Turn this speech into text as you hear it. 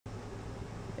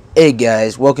Hey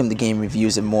guys, welcome to Game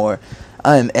Reviews and More.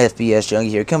 I'm FPS Junkie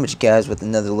here, coming to you guys with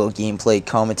another little gameplay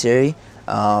commentary.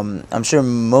 I'm sure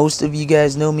most of you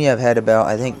guys know me. I've had about,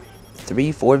 I think,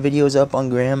 3-4 videos up on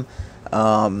Gram.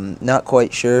 Not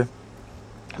quite sure,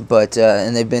 but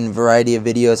and they've been a variety of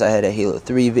videos. I had a Halo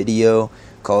 3 video,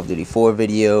 Call of Duty 4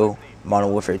 video,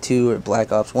 Modern Warfare 2 or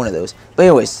Black Ops, one of those. But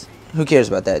anyways, who cares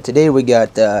about that? Today we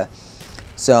got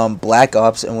some Black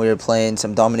Ops, and we were playing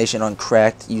some Domination on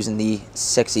Cracked using the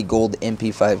sexy gold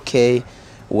MP5k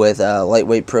with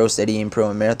Lightweight Pro, Steady Aim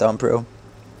Pro, and Marathon Pro.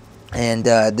 And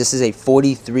this is a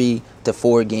 43-4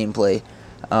 gameplay.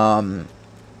 And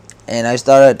I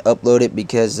thought I'd upload it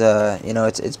because you know,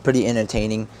 it's pretty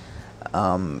entertaining.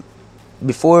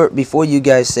 Before you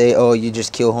guys say, oh, you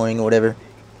just kill whoring or whatever,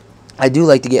 I do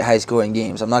like to get high scoring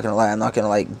games. I'm not gonna lie. I'm not gonna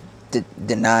like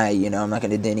deny, you know, I'm not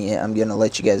going to deny it. I'm going to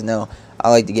let you guys know I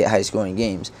like to get high scoring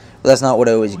games, but that's not what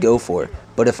I always go for.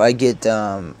 But if I get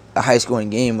a high scoring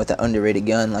game with an underrated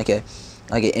gun like an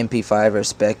MP5 or a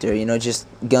Spectre, you know, just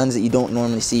guns that you don't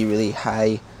normally see really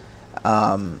high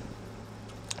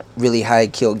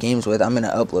kill games with, I'm going to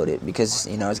upload it because,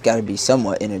 you know, it's got to be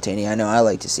somewhat entertaining. I know I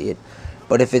like to see it.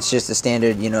 But if it's just a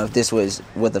standard, you know, if this was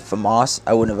with a FAMAS,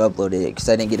 I wouldn't have uploaded it because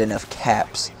I didn't get enough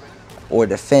caps or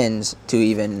defends to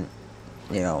even,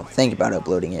 you know, think about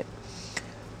uploading it.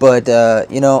 But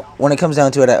you know, when it comes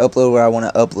down to it, I upload where I want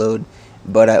to upload,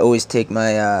 but I always take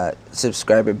my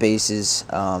subscriber base's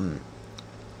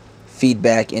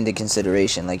feedback into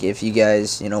consideration. Like, if you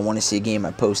guys, you know, want to see a game,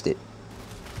 I post it.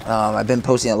 I've been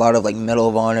posting a lot of like Medal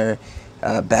of Honor,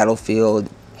 Battlefield,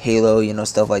 Halo, you know,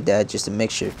 stuff like that, just a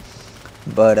mixture.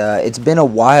 But it's been a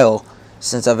while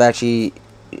since I've actually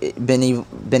been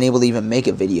able to even make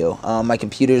a video. My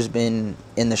computer's been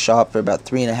in the shop for about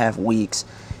 3.5 weeks,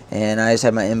 and I just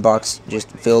had my inbox just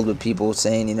filled with people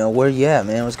saying, you know, where you at,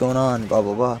 man, what's going on, blah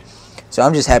blah blah. So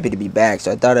I'm just happy to be back.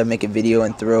 So I thought I'd make a video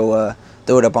and throw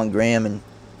it up on Gram and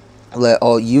let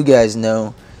all you guys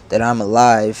know that I'm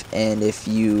alive, and if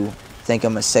you think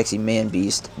I'm a sexy man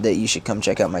beast, that you should come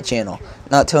check out my channel.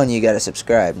 Not telling you gotta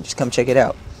subscribe, just come check it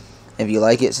out. If you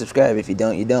like it, subscribe. If you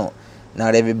don't, you don't.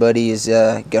 Not everybody is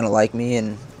gonna like me,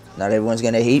 and not everyone's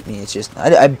gonna hate me. It's just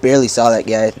I barely saw that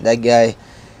guy. That guy,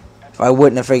 if I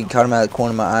wouldn't have freaking caught him out of the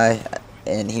corner of my eye,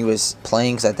 and he was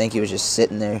playing, because I think he was just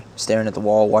sitting there staring at the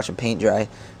wall watching paint dry.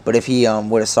 But if he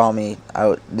would have saw me,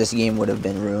 this game would have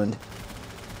been ruined.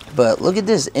 But look at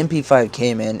this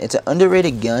MP5k, man. It's an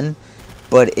underrated gun,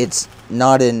 but it's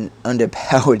not an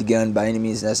underpowered gun by any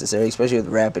means necessary, especially with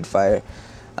rapid fire.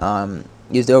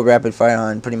 You throw rapid fire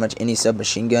on pretty much any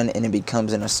submachine gun, and it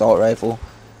becomes an assault rifle,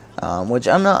 which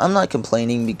I'm not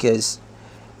complaining, because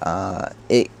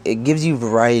it gives you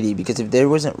variety. Because if there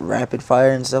wasn't rapid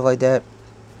fire and stuff like that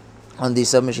on these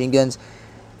submachine guns,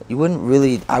 I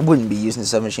wouldn't be using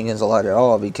submachine guns a lot at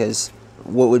all, because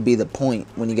what would be the point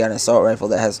when you got an assault rifle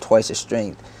that has twice the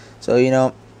strength? So, you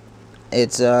know,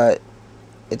 it's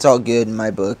all good in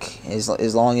my book, as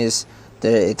long as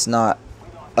it's not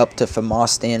up to FAMAS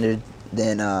standard,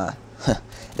 then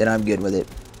then I'm good with it.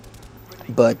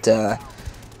 But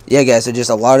yeah, guys, so just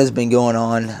a lot has been going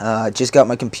on. Just got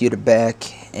my computer back,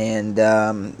 and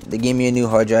they gave me a new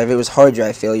hard drive. It was hard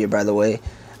drive failure, by the way.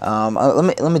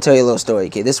 Let me tell you a little story.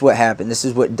 Okay, this is what happened. This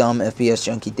is what dumb FPS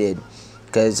Junkie did,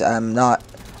 because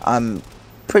I'm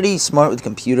pretty smart with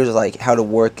computers, like how to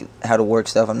work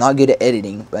stuff. I'm not good at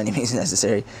editing by any means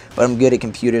necessary, but I'm good at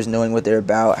computers, knowing what they're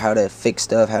about, how to fix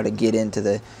stuff, how to get into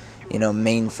the, you know,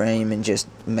 mainframe and just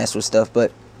mess with stuff.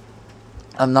 But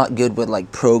I'm not good with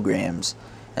like programs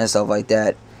and stuff like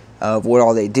that, of what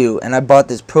all they do. And I bought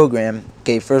this program.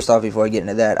 Okay, first off, before I get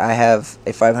into that, I have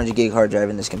a 500 gig hard drive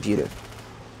in this computer,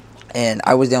 and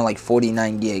I was down like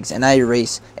 49 gigs, and I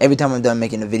erase every time I'm done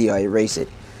making a video. I erase it.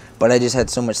 But I just had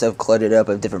so much stuff cluttered up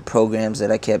of different programs that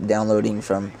I kept downloading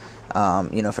from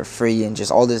you know, for free, and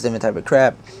just all this different type of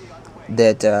crap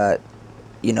that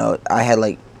you know, I had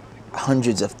like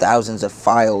hundreds of thousands of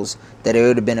files that it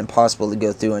would have been impossible to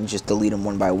go through and just delete them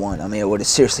one by one. I mean, it would have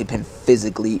seriously been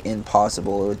physically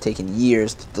impossible. It would have taken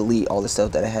years to delete all the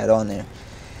stuff that I had on there.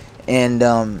 And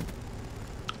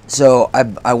so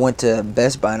I went to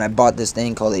Best Buy and I bought this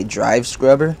thing called a drive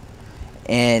scrubber,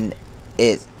 and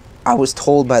I was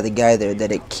told by the guy there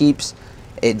that it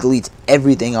deletes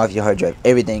everything off your hard drive,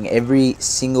 every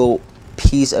single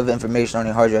piece of information on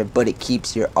your hard drive, but it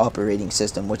keeps your operating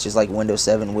system, which is like Windows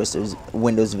 7,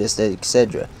 Windows Vista,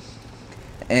 etc.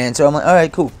 And so I'm like,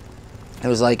 alright, cool. It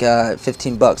was like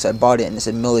 15 bucks. I bought it, and it's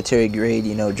a military grade,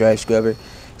 you know, drive scrubber. It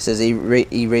says it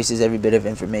erases every bit of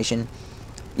information.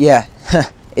 Yeah,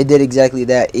 it did exactly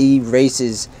that. It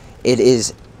erases. It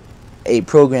is a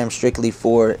program strictly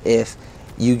for if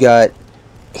you got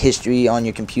history on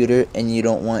your computer and you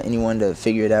don't want anyone to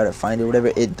figure it out or find it or whatever,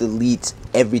 it deletes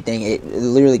everything. It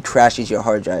literally crashes your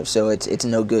hard drive, so it's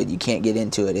no good. You can't get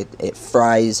into it. It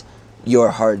fries your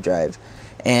hard drive.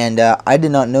 And I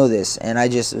did not know this, and I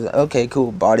just, okay,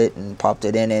 cool, bought it and popped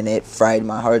it in, and it fried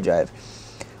my hard drive.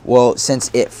 Well,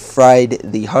 since it fried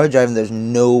the hard drive and there's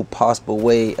no possible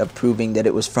way of proving that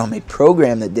it was from a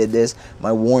program that did this,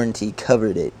 my warranty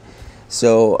covered it.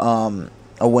 So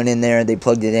I went in there, they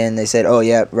plugged it in, they said, oh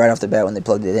yeah, right off the bat when they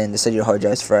plugged it in, they said your hard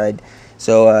drive's fried.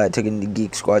 So I took it into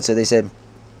Geek Squad. So they said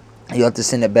you'll have to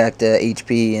send it back to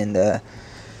HP, and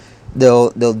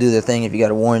they'll do their thing if you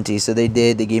got a warranty. So they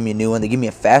did. They gave me a new one. They gave me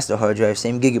a faster hard drive,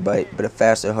 same gigabyte, but a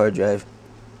faster hard drive.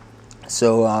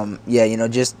 So yeah, you know,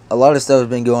 just a lot of stuff has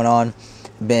been going on.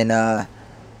 Been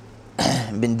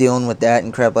dealing with that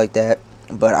and crap like that.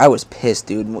 But I was pissed,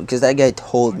 dude, because that guy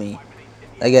told me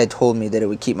that it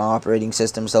would keep my operating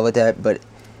system, stuff like that. But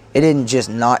it didn't just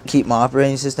not keep my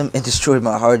operating system; it destroyed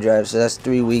my hard drive. So that's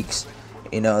 3 weeks,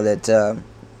 you know, that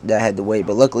I had to wait.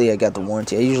 But luckily I got the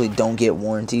warranty. I usually don't get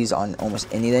warranties on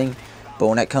almost anything, but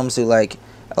when it comes to like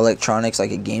electronics,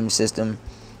 like a game system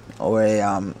or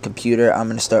a computer, I'm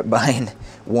gonna start buying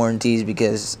warranties,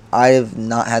 because I have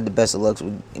not had the best of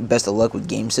luck with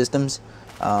game systems.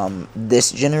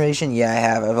 This generation, yeah, I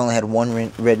have. I've only had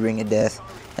one red ring of death,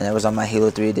 and that was on my Halo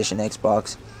 3 Edition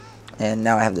Xbox, and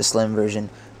now I have the slim version.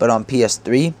 But on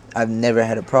PS3, I've never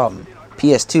had a problem.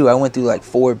 PS2, I went through like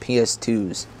 4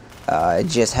 PS2s.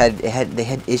 They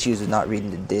had issues with not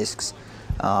reading the discs,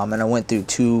 and I went through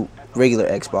 2 regular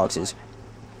Xboxes.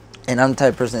 And I'm the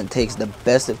type of person that takes the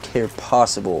best of care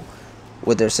possible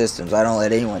with their systems. I don't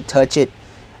let anyone touch it.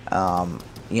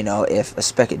 You know, if a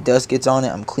speck of dust gets on it,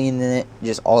 I'm cleaning it,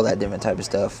 just all that different type of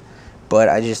stuff. But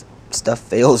stuff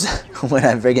fails when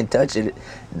I freaking touch it.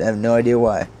 I have no idea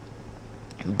why.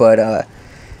 But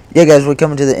yeah, guys, we're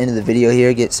coming to the end of the video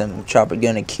here. Get some chopper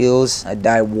gunner kills. I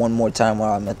die one more time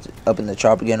while I'm up in the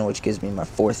chopper gunner, which gives me my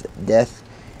 4th death.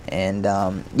 And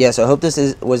yeah, so I hope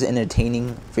this was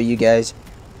entertaining for you guys.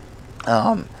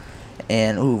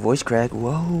 And ooh, voice crack.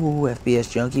 Whoa,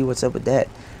 FPS junkie, what's up with that?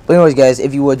 But anyways, guys,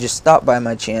 if you would just stop by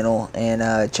my channel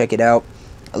and check it out.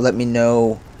 Let me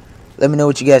know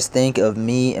what you guys think of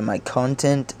me and my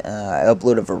content. I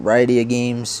upload a variety of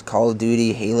games: Call of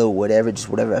Duty, Halo, whatever, just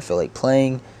whatever I feel like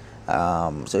playing.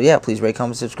 So yeah, please rate,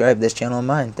 comment, subscribe to this channel of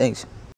mine. Thanks.